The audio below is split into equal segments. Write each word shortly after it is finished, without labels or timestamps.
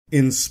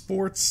In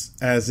sports,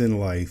 as in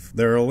life,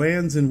 there are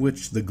lands in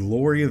which the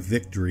glory of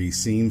victory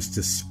seems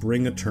to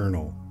spring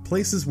eternal.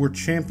 Places where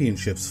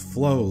championships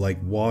flow like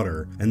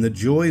water, and the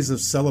joys of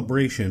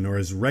celebration are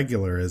as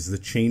regular as the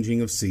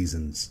changing of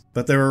seasons.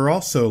 But there are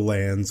also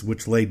lands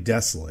which lay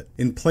desolate,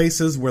 in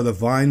places where the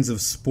vines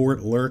of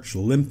sport lurch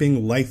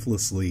limping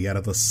lifelessly out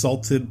of a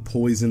salted,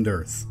 poisoned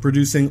earth,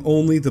 producing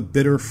only the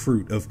bitter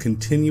fruit of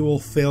continual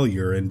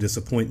failure and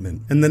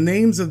disappointment. And the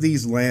names of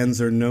these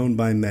lands are known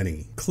by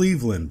many: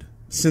 Cleveland,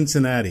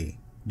 Cincinnati,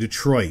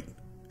 Detroit,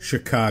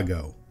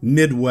 Chicago,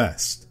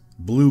 Midwest,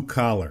 blue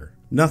collar.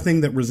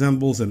 Nothing that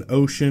resembles an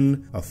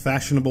ocean, a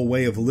fashionable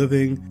way of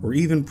living, or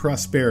even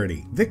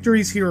prosperity.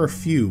 Victories here are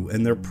few,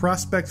 and their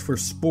prospects for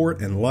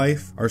sport and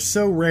life are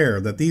so rare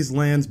that these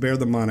lands bear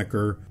the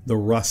moniker the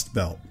Rust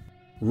Belt.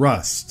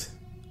 Rust.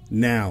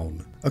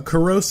 Noun. A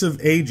corrosive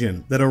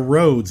agent that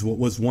erodes what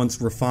was once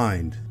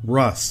refined.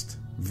 Rust.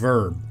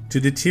 Verb. To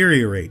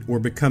deteriorate or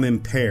become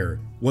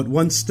impaired. What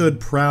once stood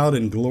proud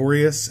and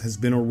glorious has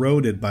been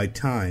eroded by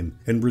time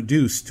and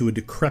reduced to a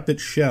decrepit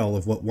shell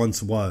of what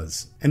once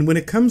was. And when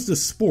it comes to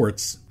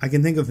sports, I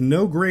can think of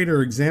no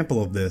greater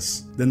example of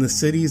this than the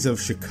cities of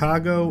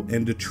Chicago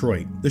and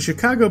Detroit. The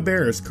Chicago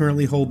Bears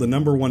currently hold the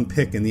number 1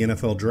 pick in the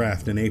NFL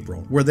draft in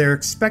April, where they are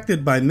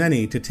expected by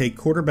many to take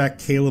quarterback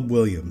Caleb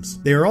Williams.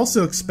 They are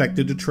also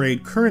expected to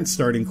trade current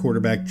starting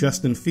quarterback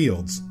Justin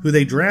Fields, who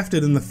they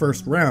drafted in the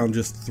first round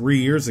just 3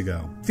 years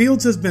ago.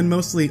 Fields has been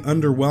mostly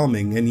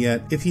underwhelming, and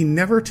yet, if he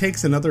never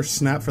takes another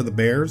snap for the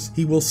Bears,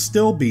 he will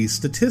still be,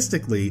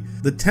 statistically,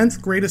 the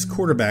 10th greatest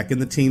quarterback in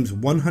the team's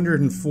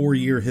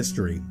 104-year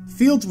history.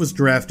 Fields was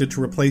drafted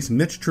to replace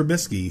Mitch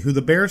Trubisky, who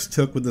the Bears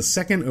took with the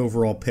 2nd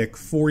overall pick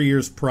 4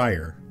 years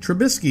prior.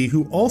 Trubisky,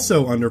 who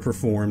also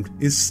underperformed,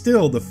 is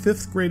still the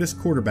 5th greatest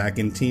quarterback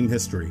in team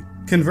history.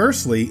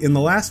 Conversely, in the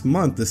last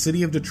month, the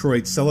city of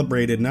Detroit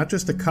celebrated not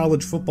just a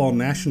college football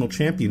national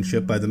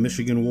championship by the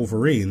Michigan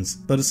Wolverines,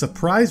 but a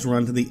surprise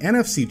run to the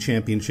NFC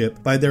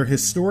Championship by their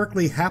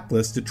historically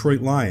hapless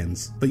Detroit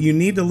Lions. But you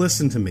need to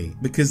listen to me,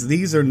 because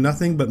these are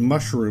nothing but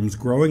mushrooms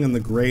growing on the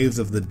graves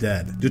of the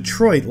dead.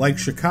 Detroit, like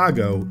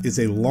Chicago, is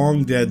a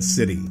long-dead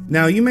city.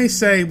 Now, you may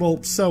say,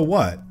 well, so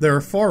what? There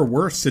are far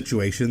worse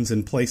situations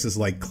in places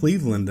like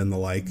Cleveland and the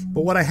like,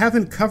 but what I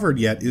haven't covered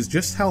yet is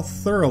just how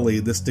thoroughly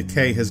this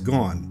decay has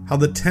gone. How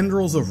the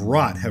tendrils of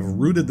rot have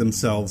rooted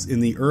themselves in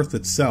the earth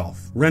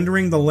itself,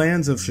 rendering the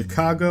lands of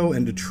Chicago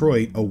and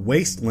Detroit a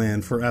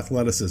wasteland for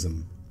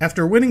athleticism.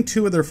 After winning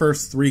 2 of their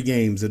first 3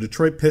 games, the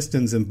Detroit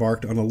Pistons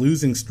embarked on a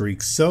losing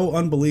streak so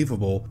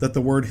unbelievable that the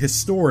word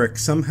historic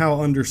somehow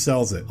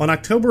undersells it. On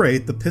October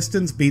 8th, the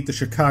Pistons beat the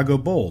Chicago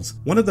Bulls,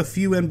 one of the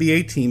few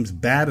NBA teams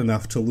bad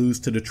enough to lose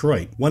to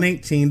Detroit,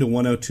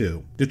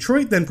 118-102.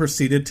 Detroit then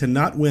proceeded to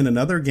not win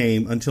another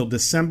game until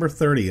December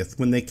 30th,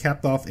 when they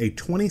capped off a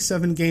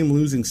 27-game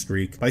losing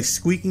streak by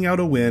squeaking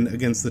out a win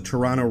against the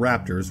Toronto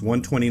Raptors,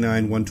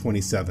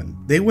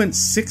 129-127. They went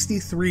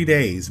 63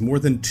 days, more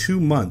than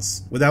 2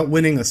 months, without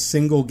winning a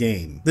single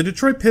game. The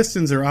Detroit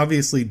Pistons are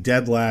obviously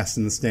dead last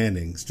in the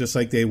standings, just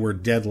like they were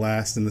dead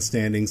last in the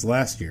standings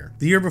last year.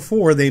 The year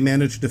before, they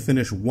managed to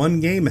finish 1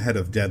 game ahead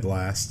of dead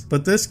last,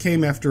 but this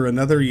came after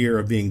another year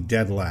of being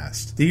dead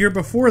last. The year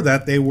before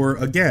that, they were,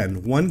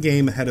 again, 1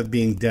 game ahead of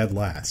being dead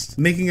last,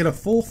 making it a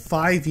full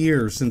 5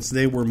 years since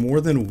they were more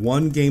than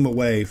 1 game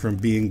away from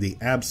being the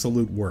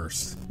absolute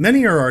worst.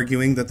 Many are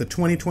arguing that the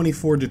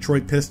 2024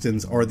 Detroit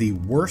Pistons are the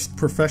worst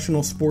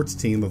professional sports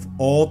team of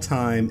all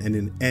time and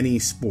in any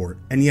sport.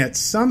 And yet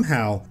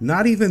somehow,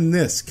 not even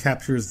this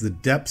captures the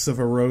depths of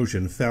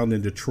erosion found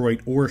in Detroit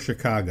or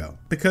Chicago.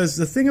 Because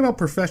the thing about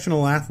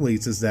professional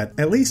athletes is that,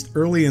 at least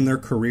early in their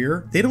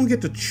career, they don't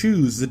get to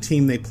choose the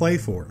team they play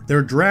for.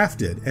 They're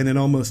drafted, and in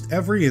almost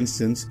every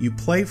instance, you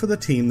play for the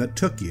team that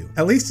took you.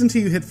 At least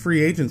until you hit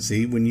free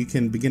agency, when you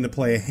can begin to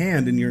play a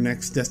hand in your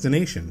next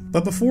destination.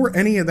 But before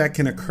any of that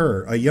can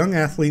occur, a young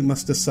athlete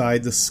must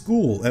decide the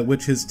school at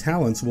which his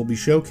talents will be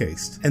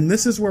showcased. And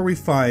this is where we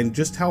find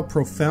just how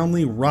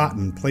profoundly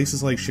rotten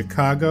places like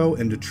Chicago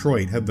and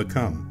Detroit have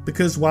become.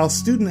 Because while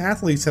student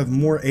athletes have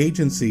more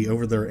agency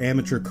over their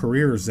amateur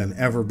careers than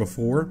ever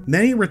before,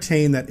 many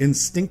retain that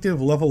instinctive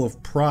level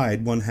of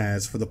pride one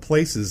has for the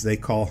places they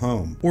call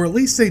home. Or at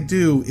least they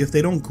do if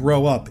they don't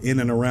grow up in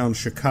and around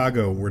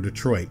Chicago or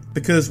Detroit.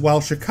 Because while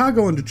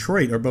Chicago and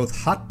Detroit are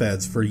both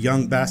hotbeds for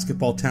young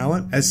basketball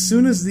talent, as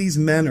soon as these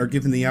men are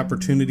given the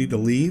opportunity to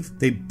leave,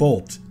 they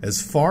bolt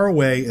as far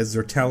away as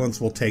their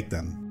talents will take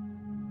them.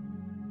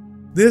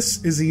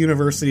 This is the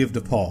University of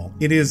DePaul.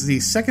 It is the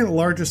 2nd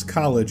largest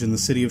college in the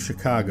city of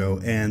Chicago,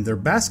 and their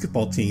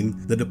basketball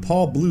team, the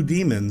DePaul Blue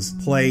Demons,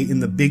 play in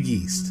the Big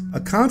East, a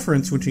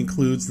conference which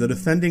includes the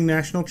defending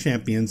national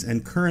champions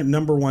and current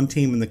number 1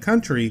 team in the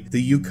country,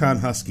 the UConn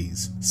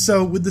Huskies.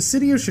 So, with the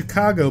city of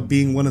Chicago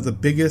being one of the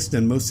biggest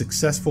and most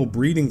successful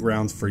breeding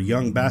grounds for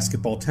young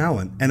basketball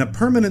talent, and a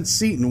permanent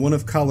seat in one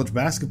of college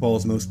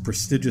basketball's most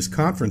prestigious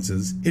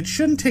conferences, it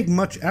shouldn't take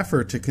much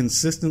effort to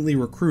consistently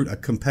recruit a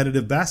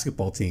competitive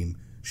basketball team.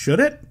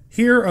 Should it?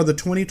 Here are the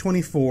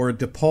 2024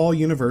 DePaul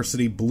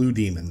University Blue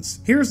Demons.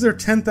 Here's their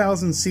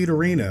 10,000-seat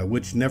arena,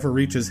 which never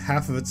reaches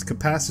half of its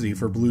capacity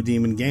for Blue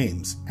Demon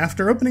games.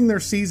 After opening their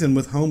season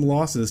with home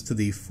losses to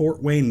the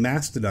Fort Wayne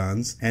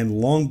Mastodons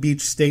and Long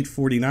Beach State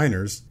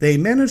 49ers, they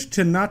managed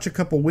to notch a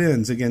couple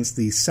wins against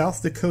the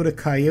South Dakota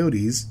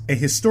Coyotes, a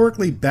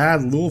historically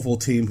bad Louisville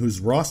team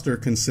whose roster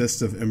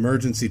consists of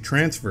emergency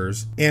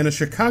transfers, and a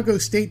Chicago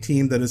State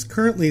team that is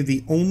currently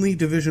the only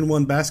Division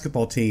I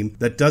basketball team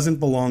that doesn't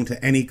belong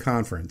to any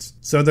conference.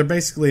 So they're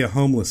basically a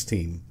homeless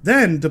team.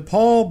 Then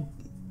DePaul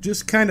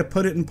just kind of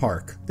put it in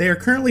park. They are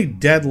currently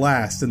dead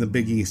last in the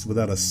Big East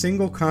without a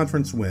single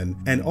conference win,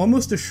 and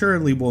almost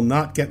assuredly will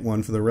not get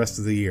one for the rest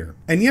of the year.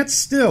 And yet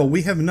still,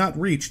 we have not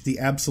reached the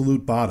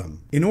absolute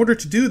bottom. In order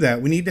to do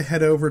that, we need to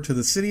head over to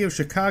the city of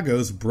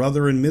Chicago's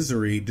brother in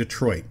misery,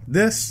 Detroit.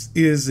 This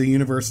is the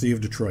University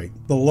of Detroit,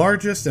 the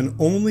largest and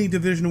only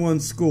Division I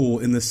school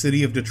in the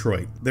city of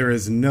Detroit. There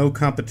is no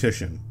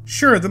competition.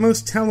 Sure, the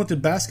most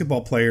talented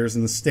basketball players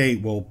in the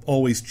state will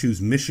always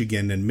choose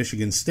Michigan and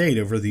Michigan State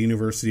over the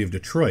University of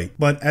Detroit,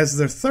 but as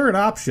their third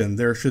option,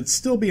 there should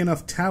still be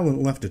enough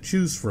talent left to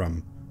choose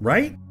from,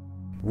 right?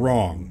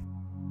 Wrong.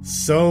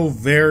 So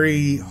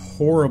very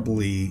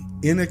horribly,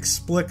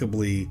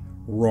 inexplicably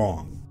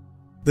wrong.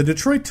 The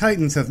Detroit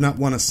Titans have not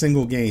won a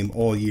single game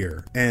all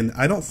year, and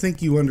I don't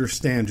think you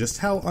understand just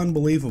how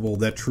unbelievable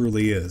that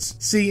truly is.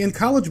 See, in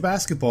college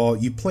basketball,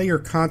 you play your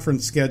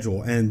conference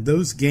schedule, and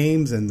those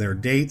games and their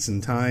dates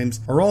and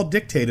times are all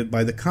dictated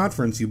by the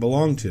conference you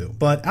belong to.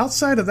 But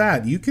outside of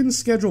that, you can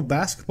schedule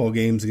basketball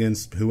games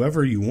against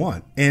whoever you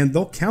want, and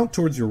they'll count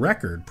towards your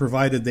record,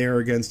 provided they are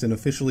against an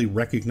officially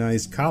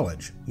recognized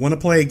college. Want to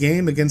play a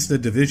game against a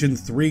Division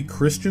III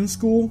Christian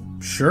school?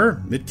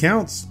 Sure, it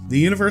counts. The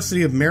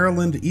University of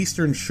Maryland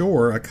Eastern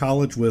Shore, a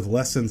college with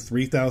less than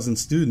 3,000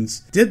 students,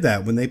 did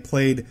that when they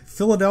played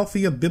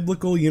Philadelphia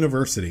Biblical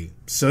University.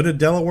 So did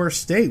Delaware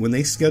State when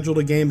they scheduled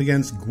a game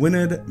against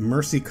Gwynedd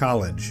Mercy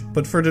College.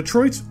 But for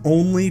Detroit's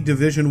only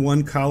Division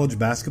I college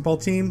basketball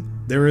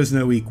team, there is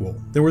no equal.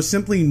 There was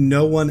simply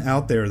no one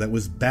out there that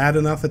was bad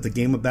enough at the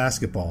game of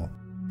basketball,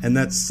 and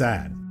that's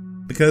sad.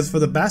 Because for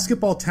the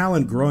basketball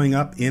talent growing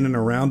up in and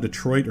around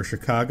Detroit or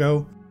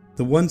Chicago,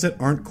 the ones that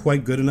aren't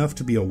quite good enough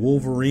to be a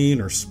Wolverine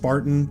or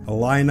Spartan,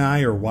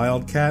 Illini or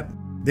Wildcat,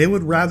 they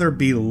would rather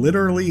be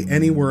literally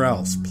anywhere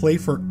else, play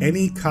for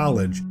any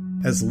college,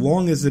 as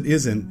long as it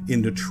isn't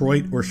in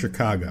Detroit or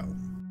Chicago.